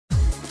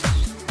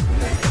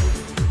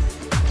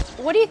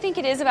What do you think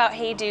it is about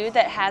Hey Dude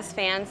that has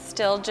fans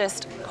still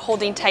just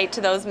holding tight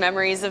to those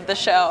memories of the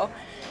show?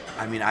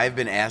 I mean, I've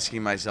been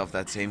asking myself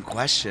that same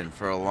question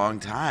for a long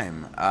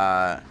time.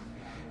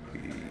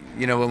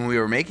 You know, when we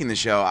were making the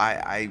show,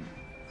 I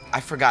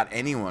forgot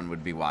anyone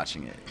would be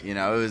watching it. You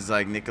know, it was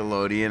like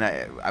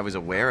Nickelodeon. I was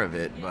aware of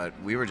it, but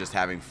we were just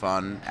having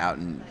fun out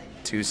in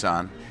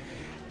Tucson.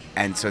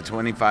 And so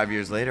 25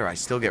 years later, I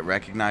still get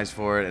recognized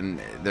for it.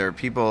 And there are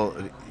people,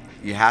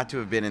 you had to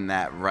have been in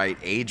that right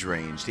age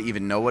range to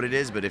even know what it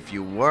is. But if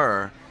you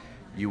were,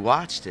 you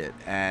watched it.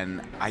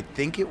 And I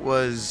think it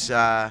was,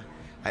 I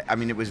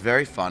mean, it was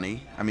very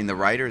funny. I mean, the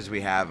writers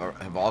we have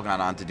all gone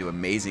on to do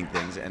amazing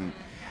things. And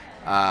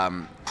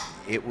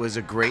it was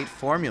a gret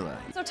formula.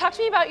 So talk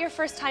to me about your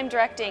first time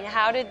directing.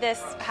 How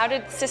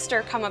did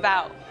Sister come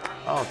about?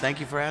 Oh, thank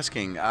you for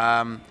asking.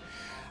 I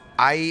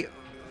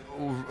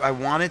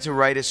wanted to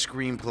write a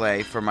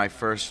screenplay for my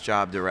first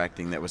job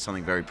directing that was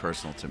something very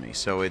personal to me.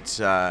 So it's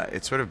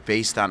sort of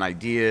based on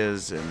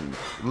ideas and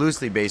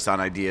loosely based on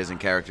ideas and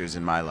characters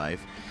in my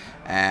life,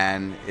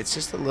 and it's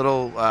just a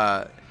little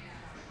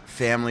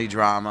family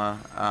drama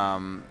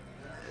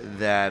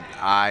that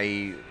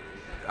I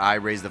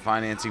raised the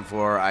financing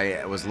for.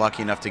 I was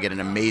lucky enough to get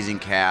an amazing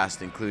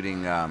cast,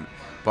 including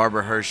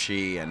Barbara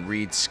Hershey and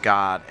Reed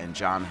Scott and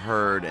John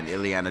Hurd and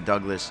Ileana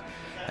Douglas,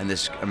 and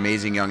this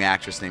amazing young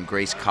actress named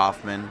Grace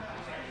Kaufman.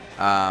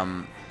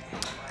 And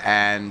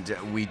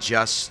we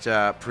just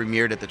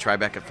premiered at the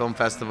Tribeca Film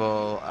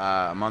Festival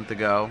a month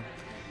ago,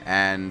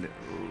 and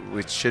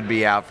it should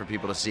be out for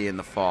people to see in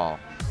the fall.